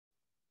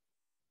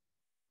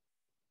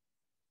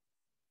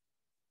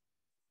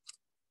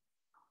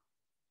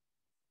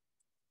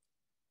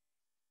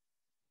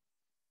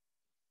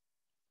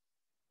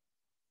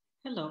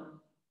Hello,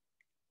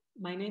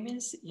 my name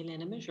is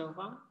Yelena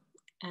Mejova,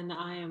 and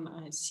I am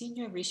a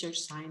senior research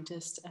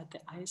scientist at the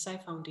ISI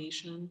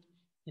Foundation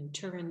in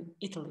Turin,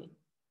 Italy.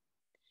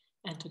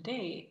 And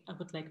today I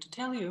would like to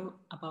tell you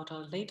about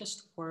our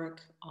latest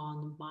work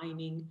on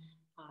mining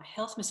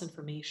health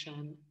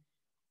misinformation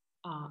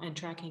and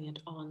tracking it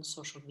on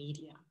social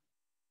media.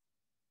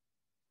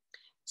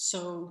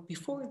 So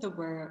before there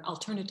were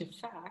alternative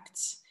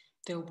facts,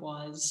 there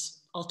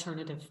was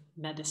alternative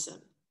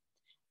medicine.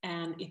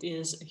 And it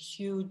is a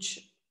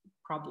huge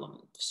problem.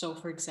 So,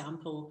 for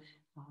example,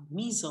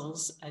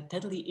 measles, a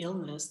deadly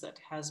illness that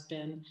has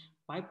been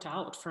wiped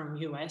out from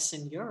US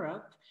and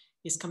Europe,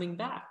 is coming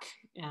back,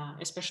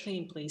 especially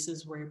in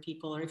places where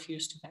people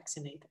refuse to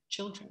vaccinate their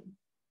children.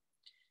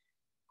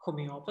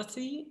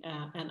 Homeopathy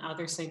and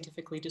other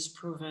scientifically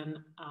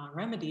disproven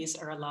remedies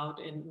are allowed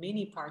in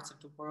many parts of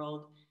the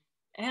world,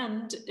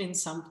 and in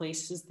some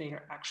places they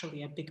are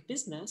actually a big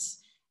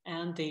business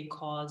and they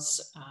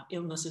cause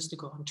illnesses to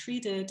go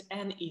untreated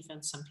and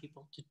even some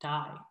people to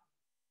die.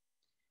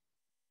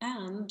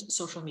 And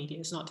social media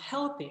is not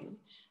helping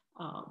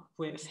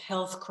with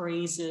health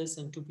crazes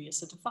and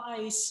dubious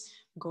advice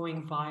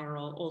going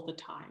viral all the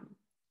time.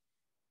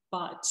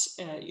 But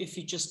if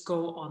you just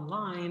go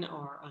online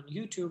or on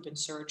YouTube and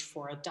search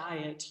for a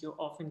diet, you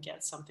often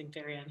get something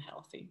very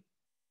unhealthy.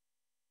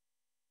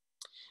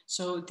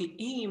 So the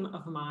aim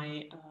of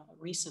my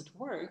recent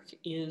work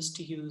is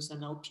to use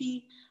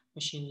NLP,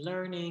 machine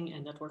learning,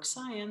 and network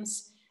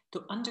science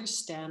to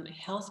understand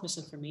health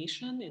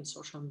misinformation in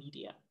social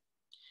media.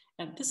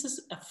 And this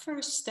is a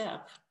first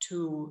step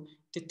to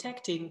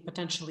detecting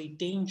potentially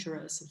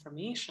dangerous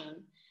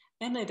information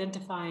and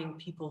identifying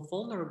people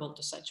vulnerable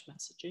to such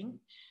messaging,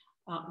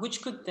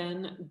 which could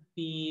then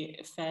be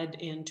fed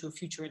into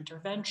future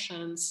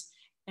interventions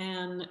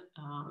and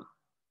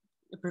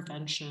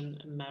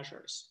prevention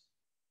measures.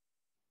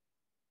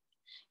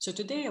 So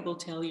today I will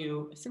tell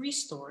you 3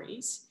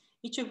 stories,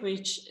 each of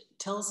which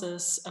tells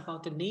us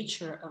about the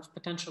nature of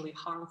potentially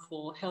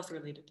harmful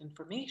health-related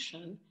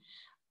information,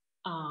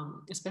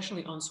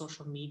 especially on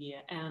social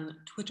media and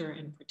Twitter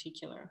in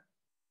particular.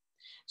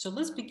 So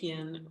let's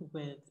begin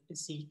with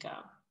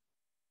Zika.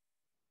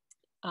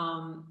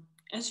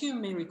 As you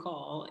may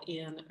recall,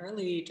 in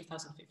early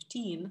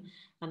 2015,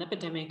 an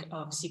epidemic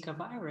of Zika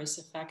virus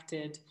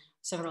affected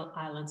several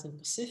islands in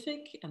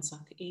Pacific and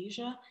South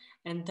Asia,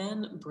 and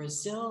then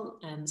Brazil,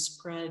 and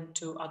spread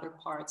to other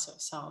parts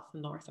of South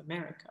and North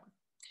America.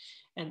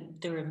 And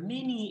there are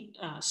many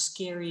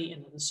scary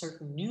and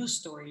uncertain news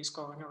stories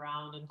going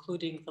around,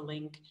 including the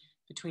link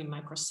between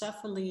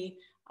microcephaly,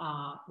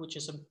 which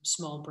is a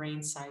small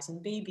brain size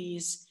in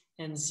babies,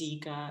 and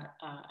Zika,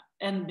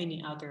 and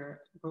many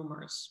other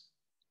rumors.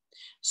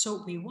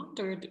 So we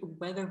wondered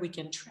whether we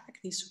can track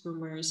these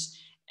rumors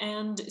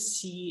and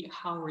see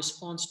how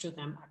response to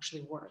them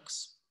actually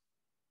works.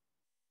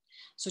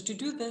 So to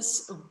do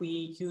this,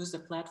 we used a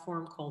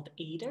platform called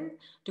Aider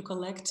to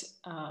collect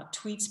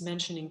tweets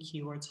mentioning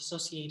keywords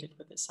associated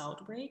with this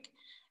outbreak.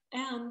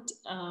 And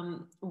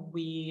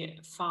we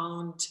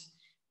found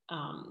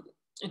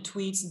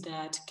tweets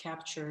that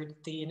captured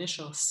the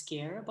initial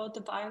scare about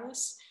the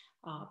virus,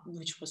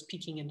 which was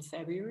peaking in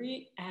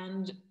February,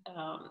 and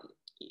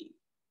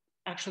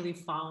actually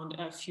found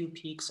a few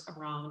peaks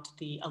around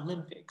the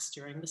Olympics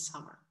during the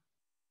summer.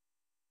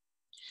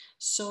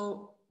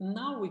 So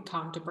now we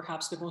come to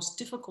perhaps the most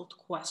difficult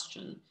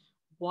question: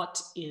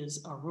 what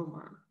is a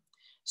rumor?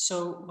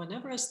 So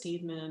whenever a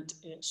statement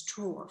is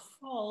true or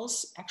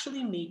false,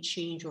 actually may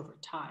change over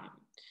time.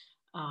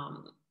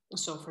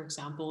 So for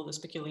example, the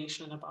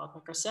speculation about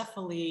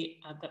microcephaly,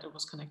 that it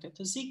was connected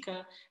to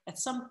Zika, at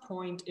some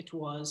point it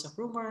was a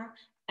rumor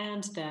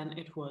and then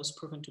it was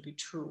proven to be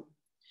true.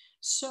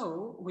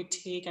 So we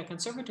take a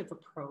conservative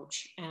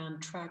approach and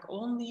track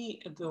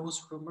only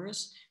those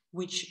rumors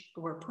which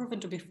were proven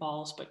to be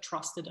false by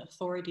trusted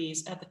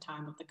authorities at the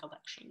time of the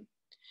collection.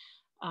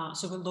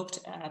 So we looked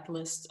at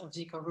lists of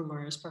Zika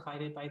rumors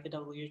provided by the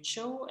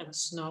WHO and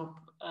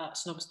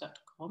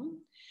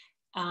Snopes.com,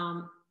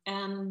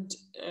 and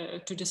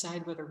to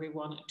decide whether we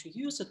wanted to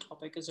use a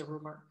topic as a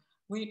rumor,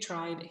 we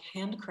tried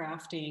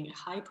handcrafting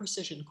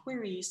high-precision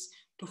queries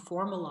to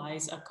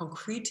formalize a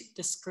concrete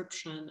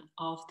description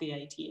of the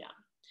idea.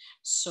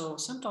 So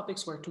some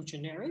topics were too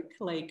generic,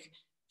 like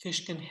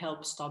fish can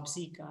help stop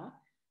Zika,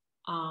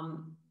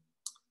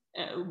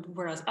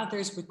 whereas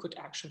others we could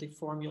actually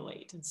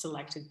formulate, and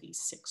selected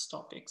these 6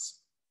 topics.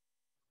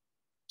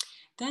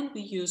 Then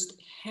we used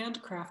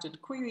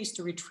handcrafted queries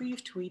to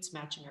retrieve tweets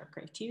matching our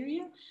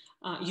criteria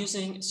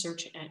using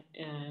search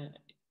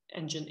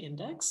engine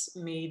index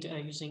made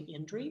using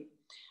INDRI.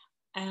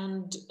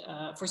 And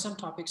for some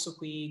topics,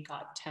 we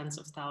got tens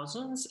of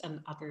thousands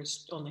and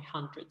others only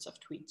hundreds of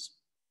tweets.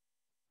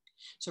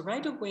 So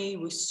right away,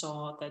 we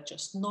saw that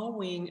just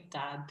knowing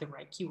that the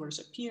right keywords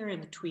appear in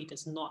the tweet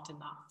is not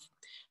enough.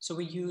 So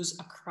we use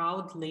a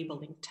crowd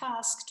labeling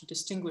task to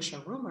distinguish a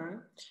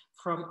rumor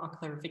from a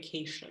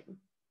clarification.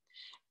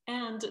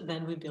 And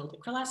then we build a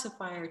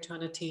classifier to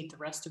annotate the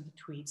rest of the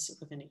tweets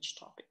within each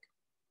topic.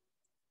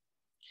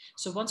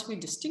 So once we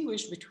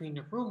distinguished between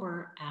a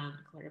rumor and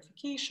a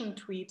clarification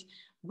tweet,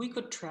 we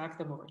could track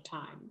them over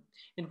time.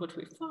 And what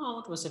we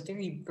found was a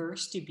very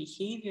bursty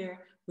behavior,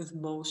 with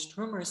most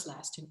rumors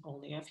lasting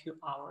only a few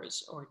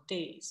hours or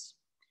days.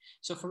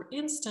 So for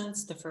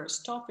instance, the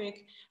first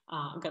topic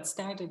got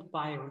started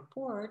by a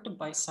report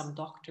by some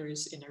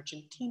doctors in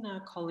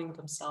Argentina calling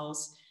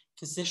themselves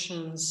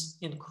physicians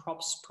in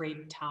crop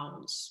sprayed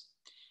towns.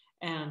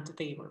 And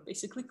they were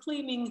basically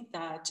claiming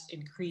that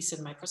increase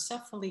in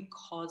microcephaly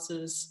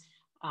causes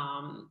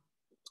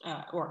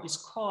or is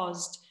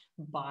caused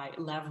by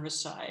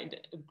larvicide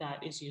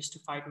that is used to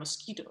fight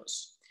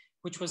mosquitoes,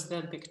 which was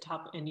then picked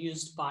up and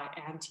used by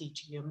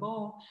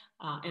anti-GMO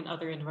and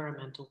other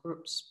environmental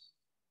groups.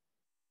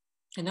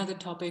 Another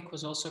topic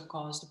was also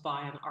caused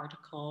by an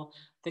article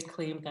that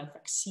claimed that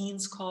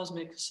vaccines cause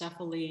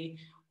microcephaly,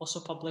 also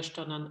published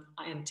on an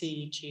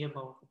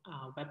anti-GMO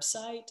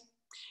website.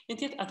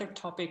 And yet other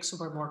topics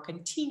were more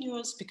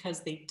continuous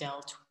because they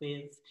dealt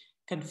with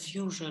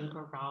confusion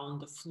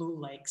around the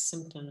flu-like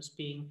symptoms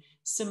being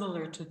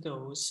similar to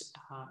those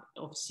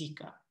of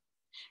Zika.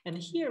 And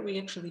here we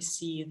actually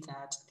see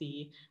that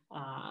the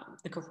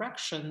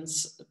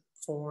corrections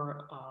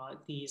for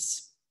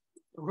these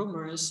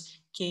rumors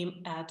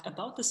came at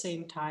about the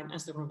same time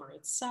as the rumor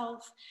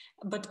itself,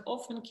 but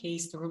often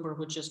case the rumor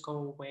would just go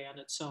away on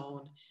its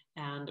own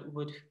and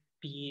would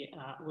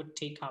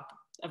take up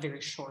a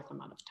very short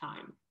amount of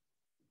time.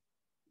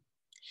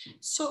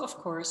 So of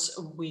course,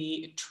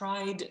 we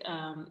tried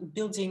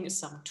building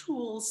some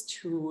tools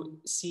to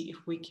see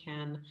if we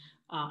can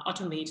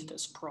automate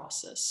this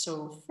process.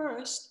 So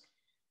first,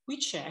 we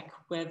check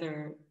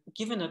whether,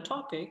 given a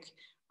topic,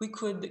 we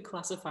could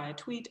classify a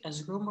tweet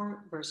as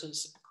rumor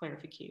versus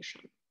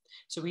clarification.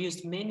 So we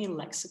used many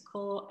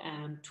lexical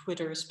and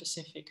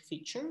Twitter-specific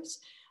features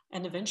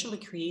and eventually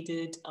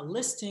created a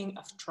listing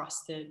of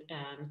trusted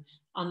and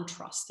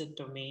untrusted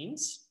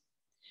domains.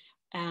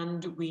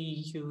 And we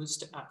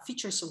used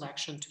feature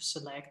selection to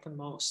select the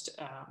most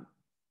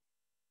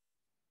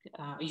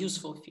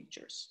useful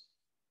features.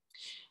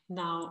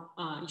 Now,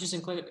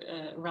 using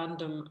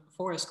random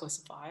forest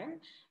classifier,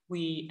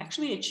 we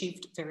actually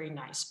achieved very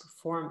nice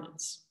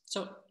performance.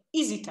 So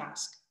easy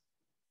task.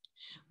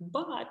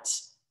 But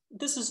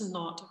this is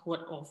not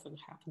what often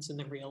happens in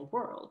the real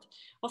world.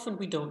 Often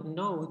we don't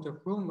know the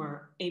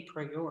rumor a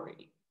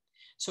priori.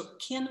 So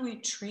can we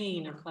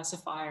train our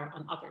classifier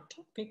on other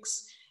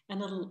topics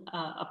and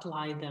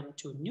apply them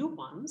to new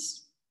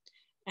ones?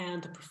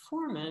 And the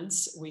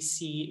performance we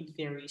see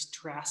varies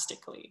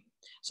drastically.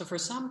 So for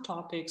some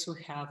topics,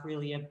 we have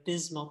really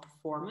abysmal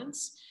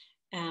performance,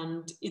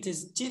 and it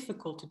is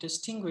difficult to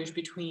distinguish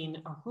between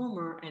a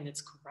rumor and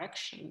its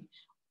correction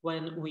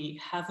when we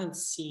haven't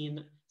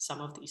seen some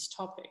of these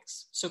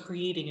topics. So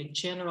creating a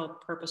general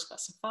purpose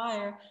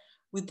classifier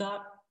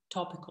without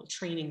topical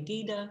training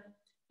data,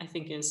 I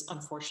think, is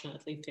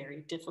unfortunately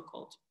very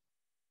difficult.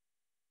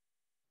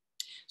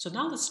 So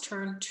now let's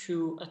turn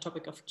to a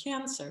topic of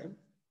cancer,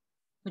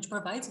 which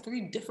provides a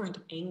very different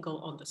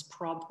angle on this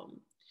problem.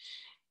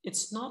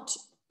 It's not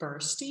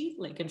bursty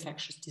like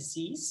infectious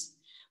disease,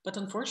 but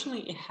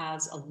unfortunately it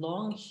has a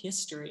long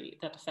history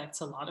that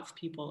affects a lot of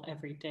people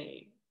every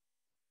day.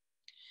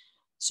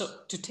 So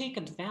to take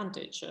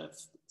advantage of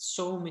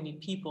so many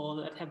people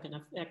that have been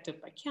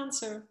affected by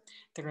cancer,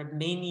 there are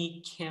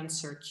many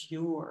cancer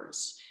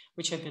cures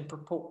which have been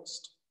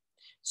proposed.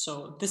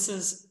 So this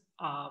is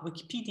a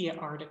Wikipedia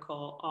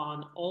article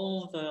on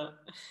all the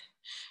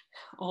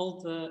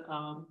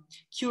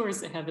cures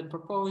that have been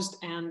proposed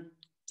and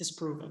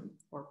disproven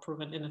or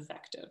proven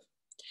ineffective.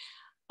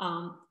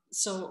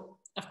 So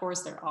of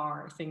course there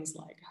are things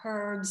like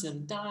herbs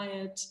and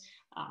diet,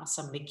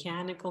 some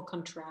mechanical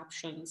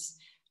contraptions,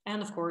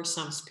 and of course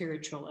some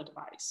spiritual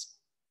advice.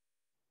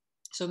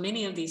 So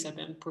many of these have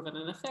been proven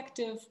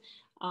ineffective,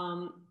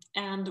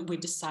 and we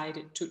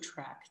decided to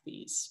track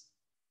these.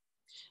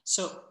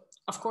 So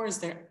of course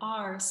there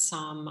are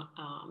some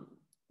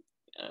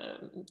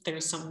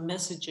there's some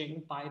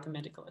messaging by the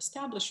medical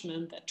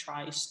establishment that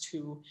tries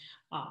to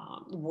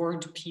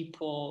ward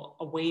people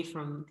away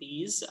from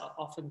these.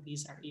 Often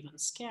these are even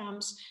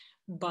scams,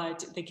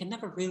 but they can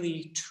never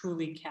really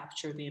truly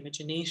capture the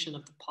imagination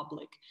of the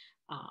public,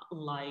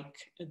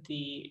 like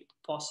the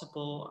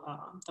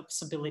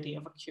possibility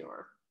of a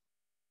cure.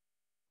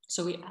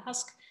 So we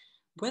ask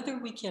whether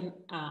we can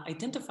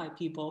identify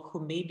people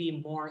who may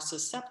be more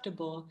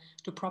susceptible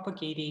to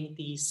propagating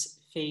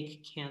these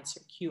fake cancer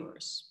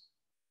cures.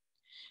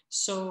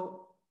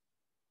 So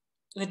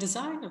the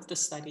design of the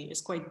study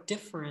is quite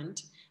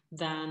different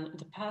than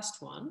the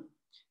past one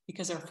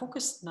because our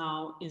focus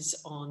now is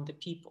on the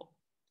people.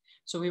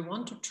 So we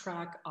want to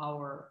track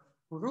our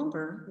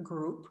rumor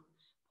group,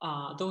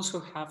 those who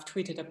have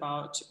tweeted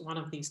about one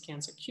of these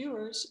cancer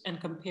cures,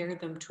 and compare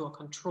them to a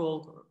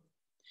control group.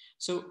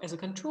 So as a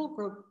control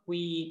group,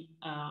 we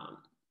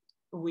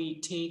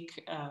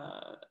take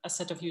a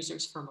set of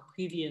users from a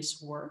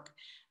previous work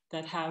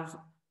that have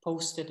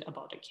posted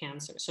about a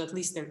cancer. So at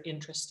least they're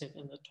interested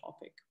in the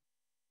topic.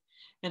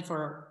 And for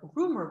our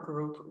rumor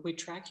group, we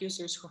track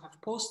users who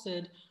have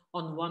posted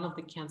on one of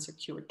the cancer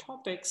cure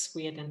topics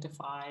we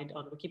identified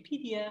on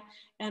Wikipedia.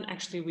 And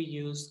actually we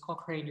used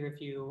Cochrane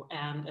Review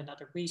and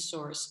another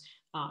resource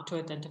to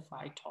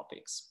identify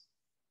topics.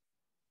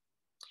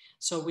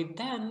 So we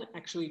then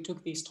actually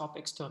took these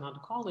topics to an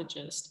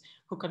oncologist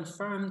who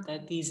confirmed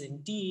that these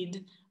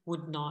indeed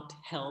would not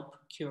help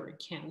cure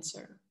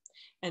cancer.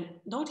 And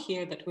note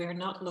here that we are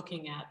not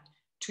looking at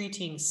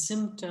treating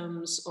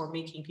symptoms or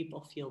making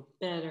people feel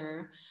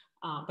better,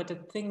 but the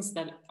things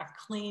that are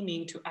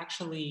claiming to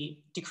actually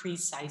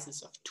decrease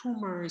sizes of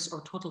tumors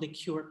or totally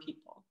cure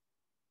people.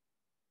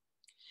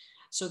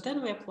 So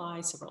then we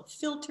apply several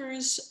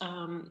filters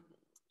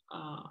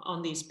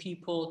on these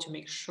people to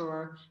make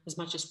sure as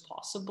much as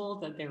possible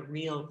that they're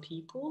real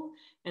people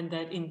and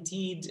that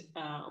indeed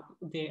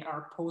they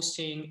are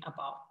posting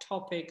about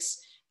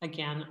topics,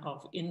 again,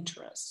 of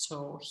interest.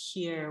 So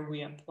here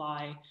we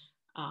apply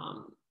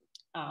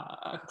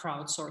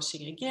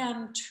crowdsourcing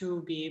again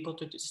to be able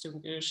to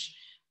distinguish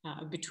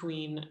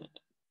between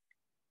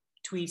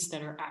tweets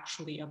that are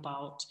actually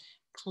about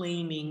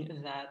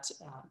claiming that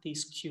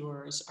these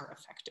cures are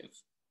effective.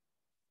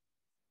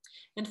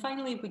 And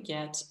finally, we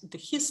get the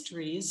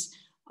histories,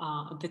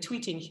 the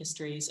tweeting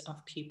histories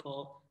of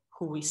people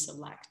who we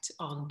select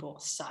on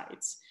both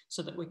sides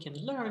so that we can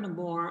learn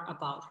more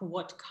about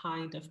what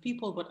kind of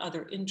people, what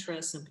other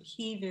interests and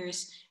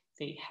behaviors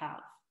they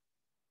have.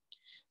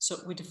 So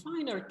we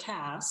define our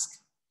task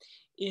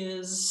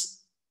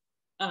is,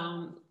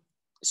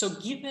 so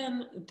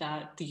given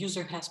that the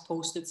user has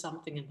posted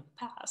something in the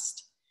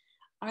past,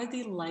 are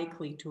they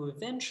likely to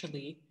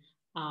eventually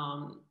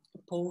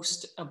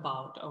post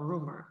about a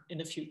rumor in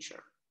the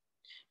future?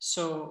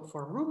 So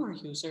for rumor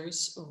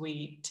users,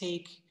 we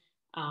take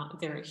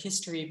their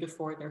history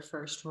before their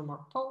first rumor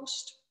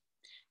post.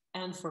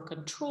 And for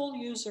control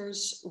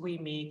users, we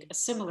make a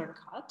similar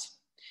cut,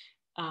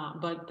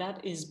 but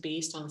that is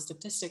based on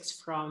statistics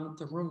from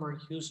the rumor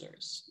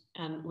users.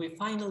 And we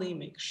finally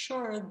make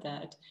sure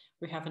that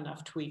we have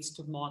enough tweets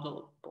to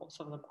model both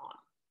of them on.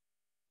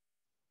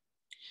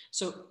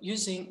 So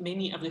using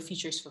many of the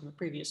features from the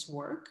previous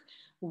work,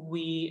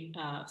 we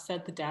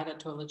fed the data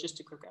to a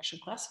logistic regression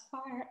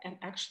classifier and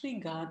actually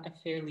got a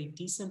fairly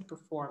decent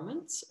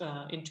performance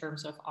in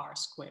terms of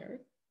R-squared.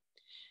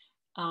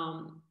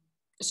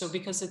 So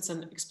because it's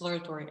an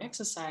exploratory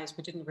exercise,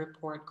 we didn't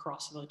report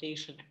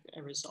cross-validation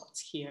results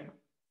here.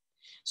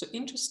 So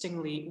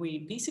interestingly, we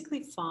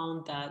basically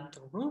found that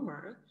the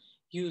rumor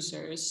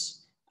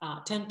users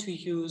tend to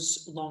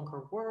use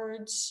longer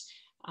words,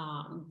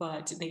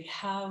 but they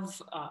have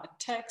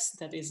text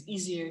that is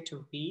easier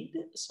to read.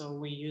 So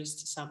we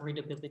used some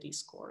readability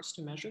scores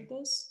to measure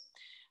this.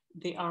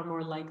 They are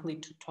more likely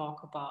to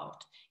talk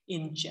about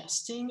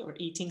ingesting or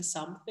eating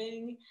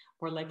something,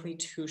 more likely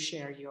to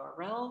share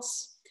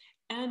URLs,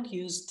 and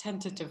use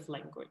tentative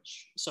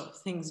language. So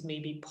things may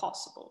be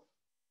possible.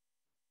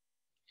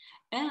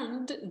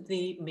 And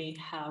they may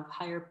have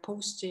higher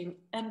posting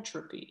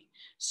entropy.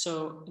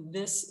 So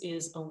this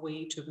is a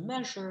way to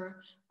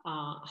measure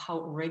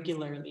how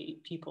regularly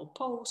people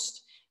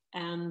post,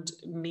 and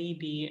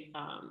maybe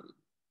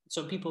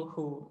so people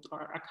who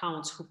are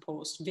accounts who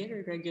post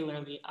very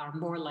regularly are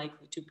more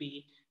likely to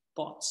be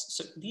bots.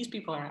 So these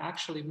people are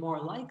actually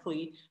more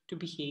likely to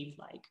behave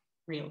like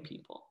real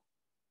people.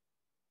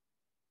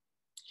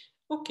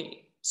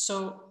 Okay,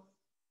 so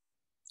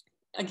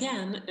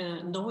again,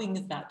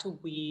 knowing that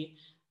we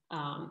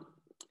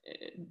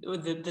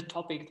the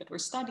topic that we're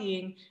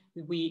studying,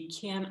 we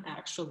can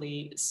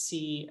actually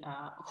see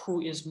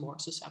who is more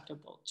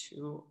susceptible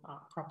to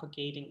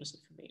propagating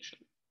misinformation.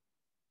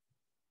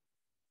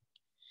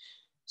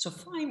 So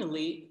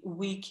finally,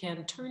 we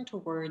can turn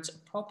towards a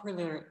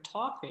popular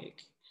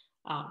topic,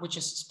 which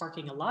is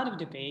sparking a lot of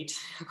debate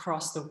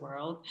across the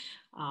world,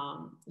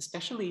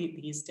 especially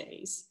these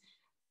days.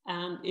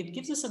 And it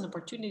gives us an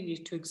opportunity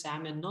to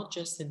examine not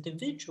just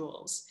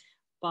individuals,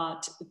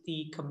 but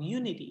the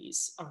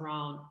communities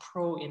around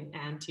pro and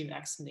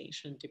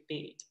anti-vaccination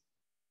debate.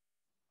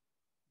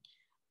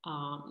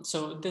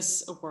 So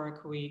this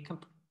work we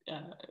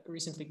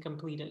recently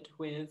completed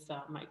with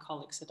my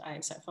colleagues at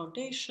ISI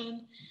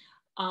Foundation.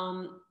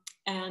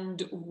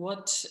 And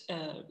what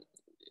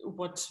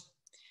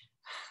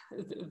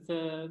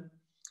the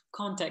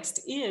context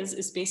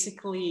is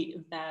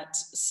basically that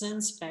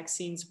since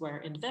vaccines were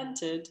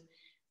invented,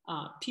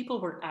 people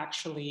were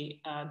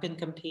actually been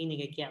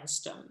campaigning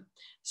against them.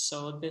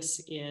 So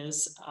this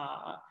is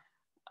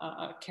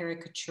a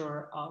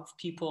caricature of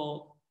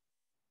people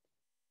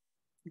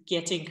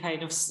getting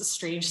kind of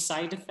strange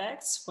side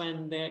effects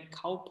when the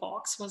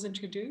cowpox was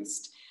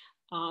introduced.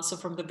 So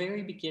from the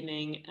very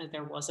beginning,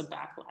 there was a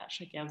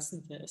backlash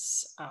against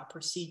this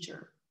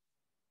procedure.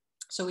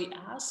 So we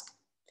ask,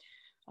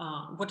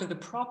 what are the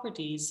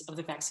properties of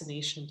the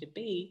vaccination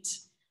debate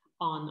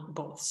on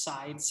both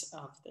sides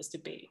of this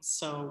debate?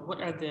 So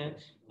what are the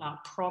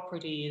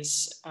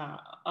properties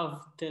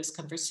of this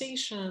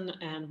conversation,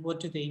 and what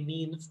do they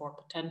mean for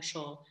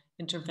potential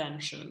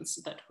interventions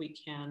that we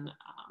can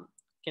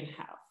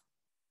have?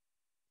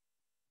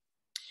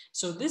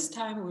 So this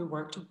time we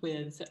worked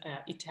with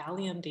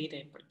Italian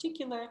data in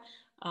particular.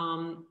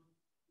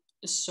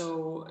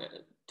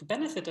 The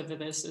benefit of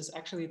this is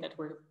actually that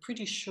we're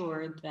pretty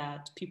sure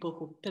that people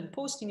who've been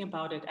posting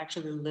about it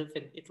actually live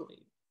in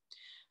Italy.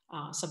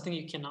 Something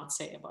you cannot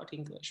say about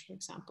English, for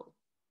example.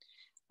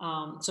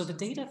 So the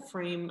data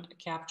frame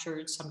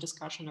captured some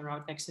discussion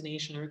around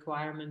vaccination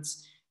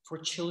requirements for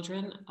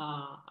children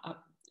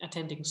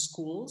attending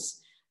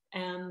schools.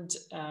 And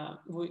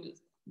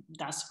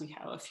thus we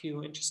have a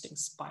few interesting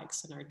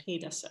spikes in our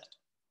data set.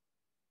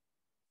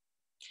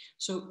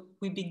 So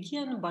we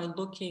begin by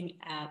looking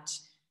at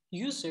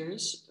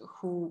users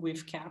who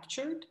we've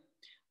captured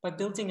by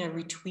building a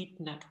retweet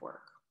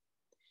network.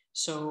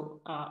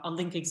 So a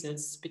link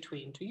exists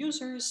between two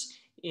users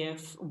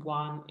if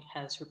one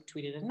has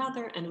retweeted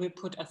another, and we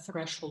put a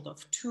threshold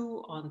of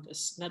 2 on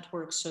this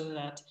network so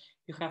that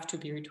you have to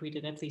be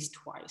retweeted at least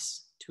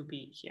twice to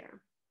be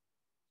here.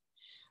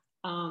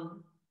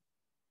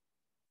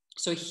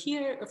 So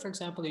here, for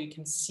example, you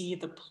can see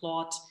the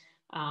plot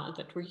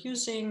that we're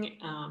using.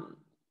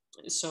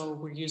 So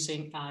we're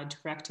using a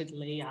directed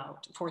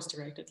layout,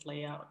 force-directed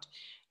layout.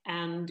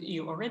 And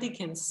you already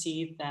can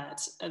see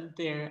that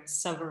there are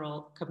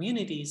several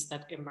communities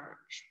that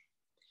emerge.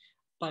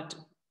 But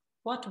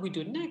what we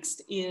do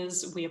next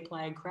is we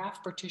apply a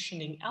graph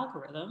partitioning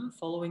algorithm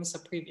following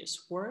some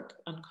previous work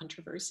on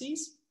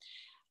controversies.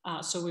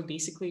 So we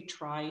basically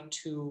try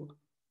to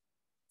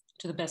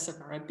the best of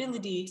our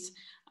abilities,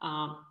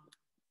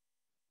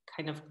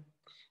 kind of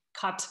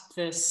cut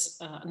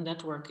this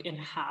network in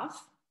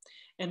half.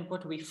 And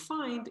what we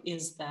find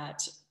is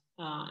that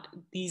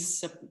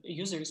these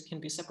users can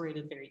be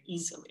separated very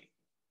easily.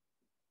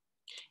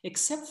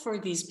 Except for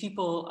these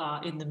people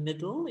in the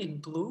middle in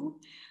blue,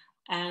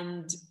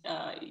 and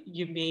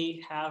you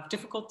may have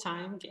difficult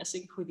time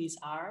guessing who these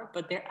are,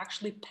 but they're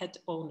actually pet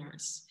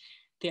owners.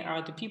 They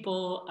are the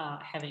people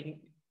having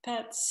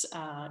pets,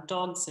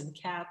 dogs and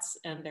cats,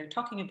 and they're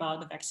talking about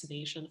the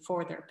vaccination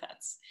for their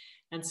pets.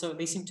 And so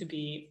they seem to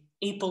be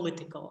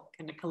apolitical,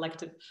 kind of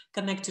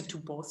connected to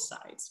both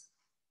sides.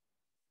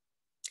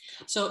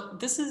 So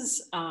this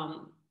is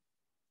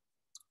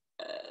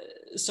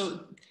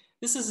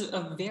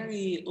a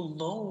very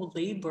low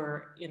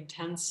labor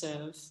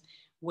intensive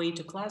way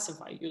to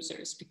classify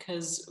users,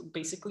 because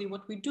basically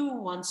what we do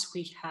once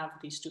we have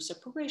these two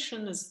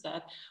separations is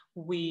that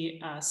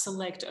we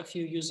select a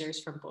few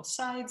users from both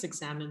sides,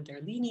 examine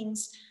their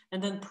leanings,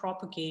 and then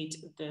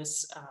propagate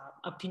this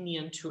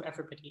opinion to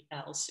everybody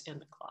else in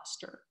the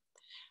cluster.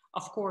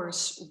 Of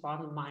course,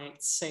 one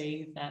might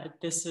say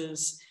that this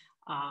is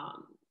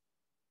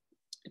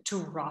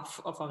too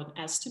rough of an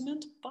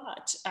estimate,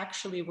 but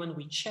actually when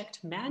we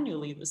checked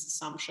manually this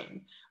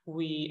assumption,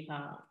 we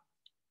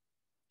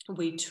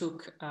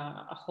took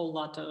a whole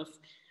lot of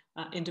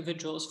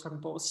individuals from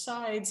both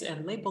sides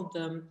and labeled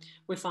them.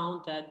 We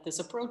found that this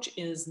approach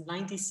is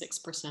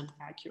 96%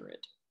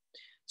 accurate.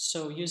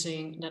 So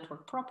using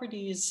network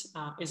properties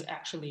is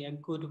actually a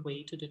good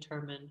way to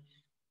determine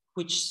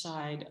which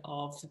side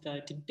of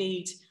the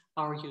debate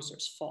our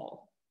users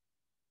fall.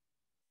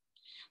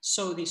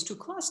 So these two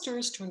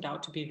clusters turned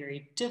out to be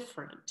very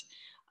different.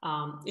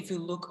 If you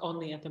look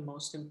only at the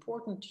most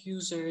important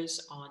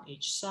users on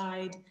each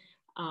side,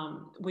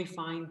 we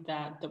find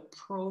that the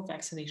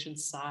pro-vaccination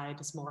side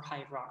is more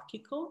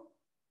hierarchical,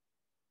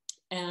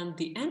 and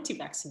the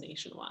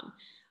anti-vaccination one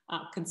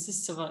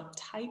consists of a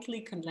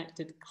tightly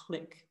connected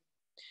clique.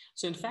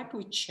 So in fact,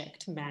 we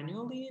checked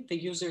manually the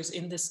users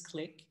in this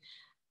clique,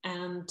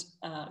 and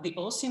they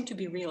all seem to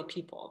be real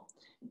people,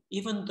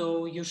 even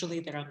though usually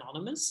they're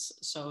anonymous,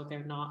 so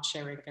they're not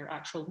sharing their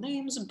actual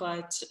names,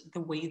 but the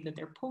way that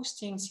they're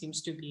posting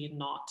seems to be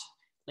not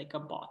like a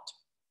bot.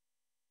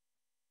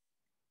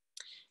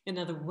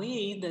 Another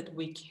way that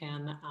we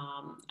can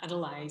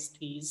analyze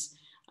these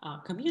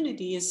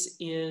communities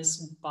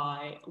is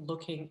by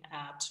looking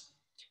at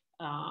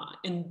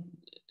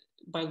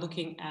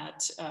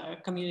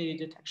community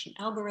detection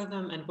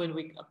algorithm. And when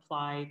we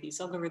apply these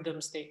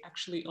algorithms, they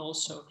actually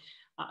also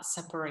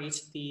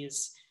separate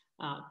these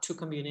two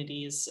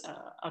communities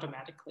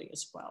automatically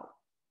as well.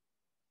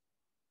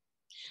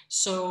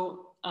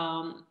 So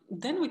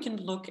then we can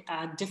look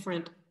at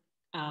different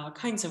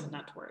kinds of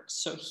networks.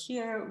 So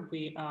here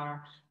we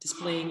are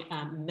displaying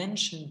a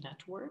mention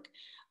network.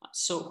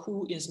 So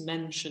who is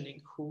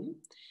mentioning whom?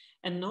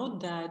 And note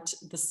that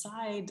the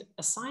side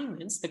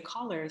assignments, the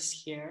colors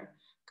here,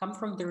 come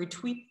from the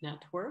retweet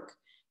network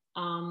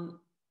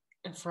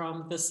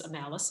from this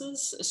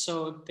analysis.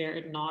 So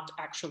they're not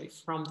actually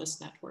from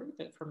this network,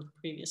 they're from the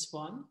previous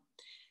one.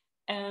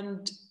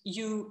 And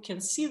you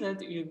can see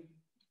that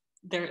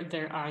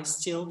there are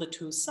still the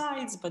two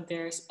sides, but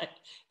they're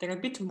a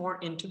bit more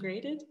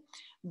integrated.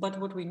 But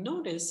what we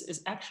notice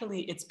is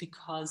actually it's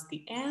because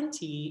the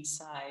anti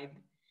side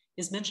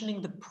is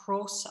mentioning the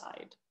pro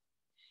side.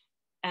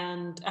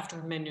 And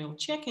after manual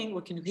checking,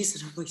 we can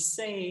reasonably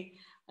say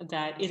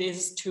that it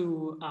is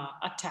to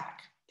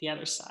attack the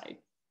other side.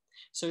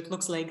 So it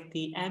looks like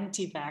the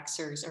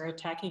anti-vaxxers are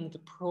attacking the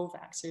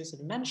pro-vaxxers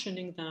and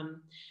mentioning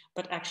them,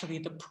 but actually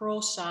the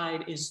pro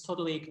side is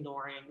totally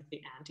ignoring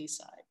the anti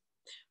side.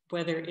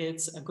 Whether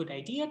it's a good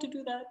idea to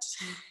do that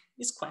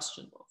is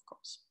questionable, of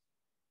course.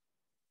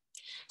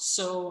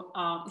 So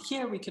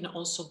here we can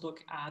also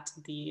look at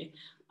the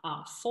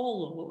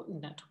follow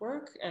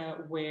network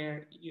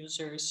where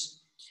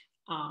users,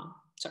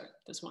 sorry,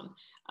 this one,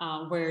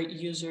 where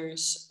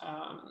users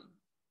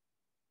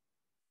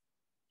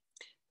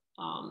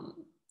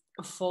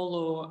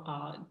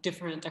follow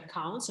different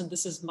accounts, and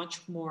this is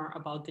much more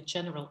about the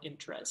general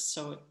interest.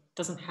 So it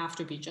doesn't have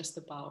to be just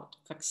about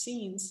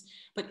vaccines,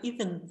 but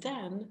even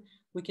then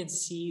we can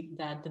see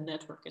that the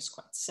network is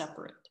quite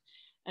separate.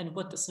 And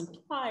what this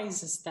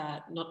implies is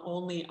that not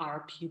only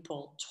are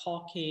people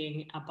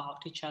talking about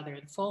each other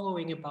and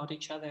following about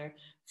each other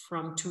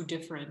from two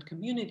different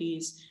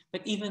communities,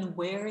 but even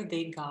where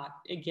they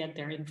get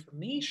their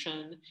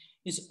information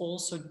is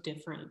also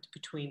different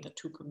between the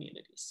two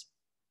communities.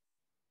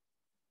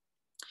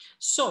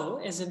 So,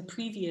 as in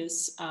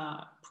previous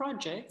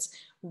projects,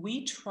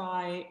 we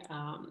try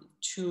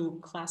to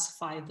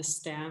classify the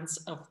stance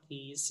of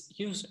these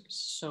users.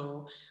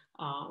 So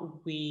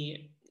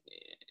we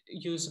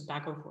use a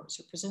bag of words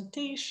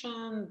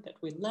representation that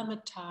we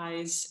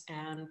lematize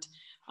and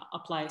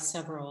apply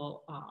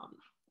several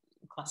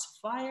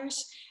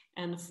classifiers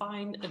and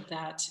find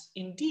that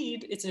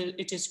indeed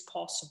it is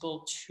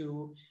possible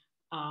to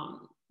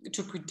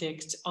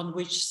predict on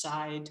which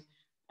side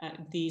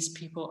these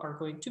people are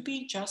going to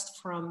be just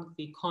from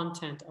the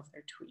content of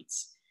their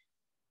tweets.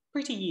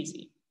 Pretty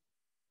easy.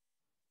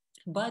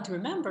 But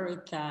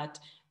remember that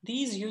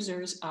these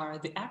users are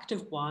the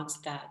active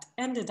ones that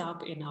ended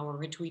up in our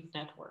retweet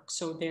network.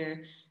 So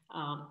they're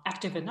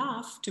active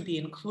enough to be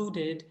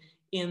included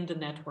in the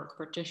network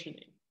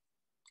partitioning.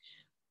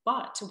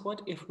 But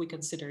what if we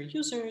consider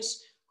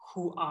users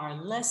who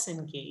are less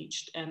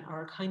engaged and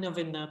are kind of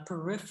in the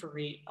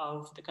periphery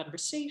of the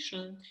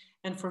conversation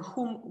and for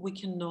whom we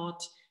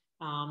cannot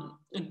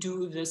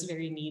do this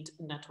very neat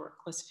network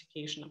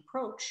classification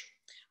approach?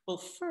 Well,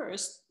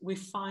 first, we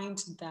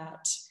find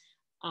that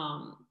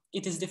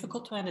it is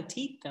difficult to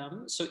annotate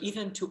them. So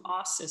even to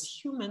us as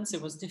humans,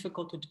 it was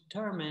difficult to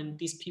determine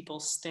these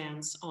people's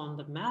stance on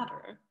the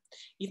matter.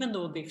 Even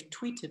though they've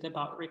tweeted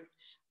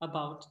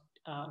about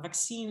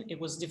vaccine, it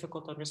was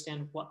difficult to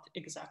understand what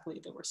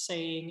exactly they were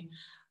saying.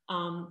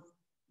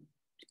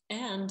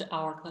 And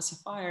our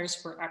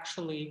classifiers were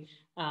actually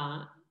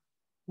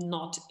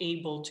not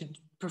able to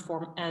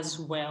perform as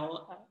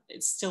well.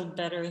 It's still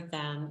better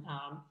than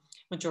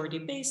majority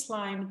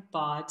baseline,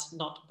 but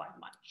not by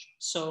much.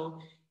 So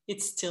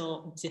it's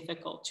still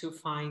difficult to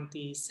find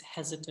these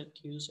hesitant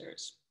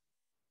users.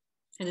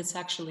 And it's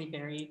actually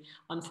very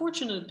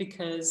unfortunate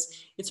because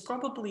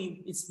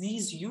it's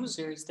these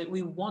users that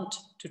we want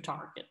to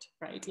target,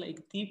 right? Like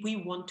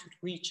we want to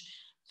reach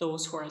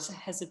those who are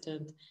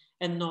hesitant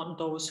and not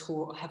those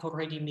who have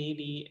already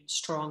maybe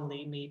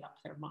strongly made up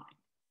their mind.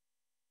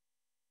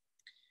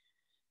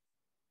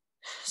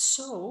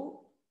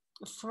 So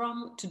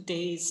from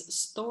today's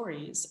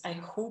stories, I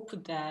hope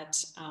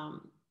that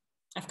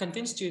I've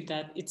convinced you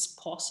that it's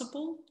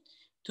possible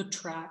to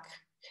track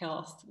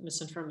health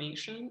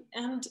misinformation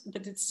and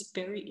that it's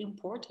very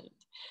important.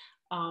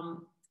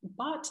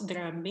 But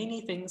there are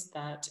many things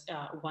that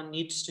one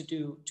needs to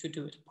do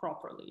it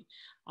properly.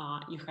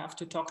 You have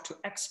to talk to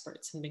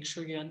experts and make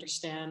sure you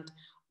understand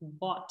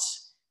what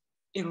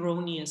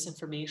erroneous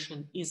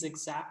information is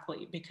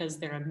exactly, because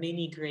there are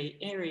many gray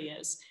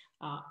areas,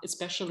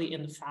 especially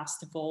in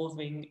fast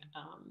evolving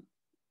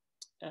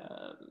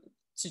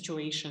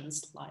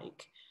situations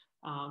like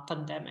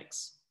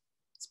pandemics.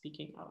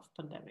 Speaking of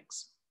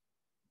pandemics,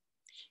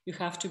 you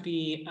have to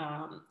be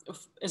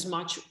as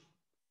much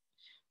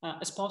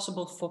as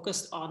possible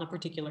focused on a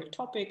particular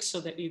topic so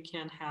that you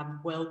can have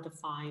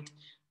well-defined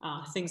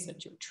things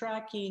that you're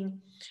tracking.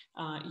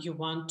 You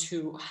want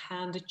to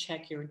hand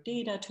check your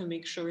data to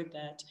make sure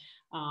that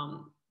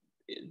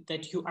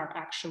that you are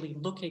actually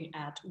looking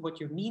at what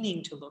you're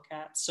meaning to look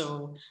at.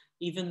 So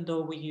even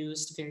though we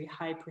used very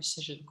high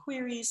precision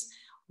queries,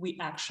 we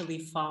actually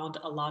found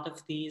a lot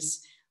of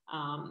these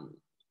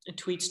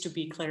tweets to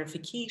be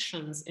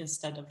clarifications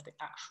instead of the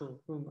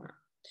actual rumor.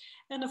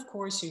 And of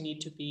course, you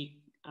need to be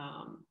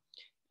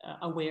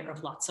aware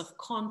of lots of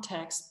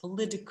context,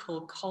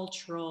 political,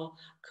 cultural,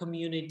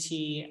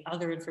 community,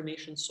 other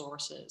information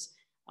sources.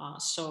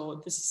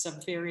 So this is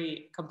a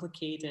very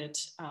complicated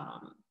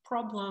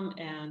problem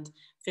and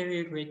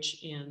very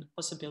rich in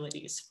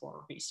possibilities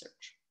for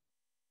research.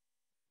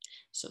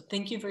 So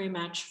thank you very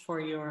much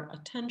for your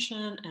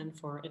attention and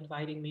for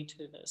inviting me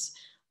to this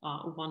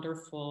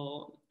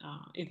wonderful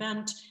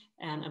event.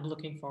 And I'm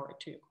looking forward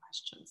to your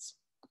questions.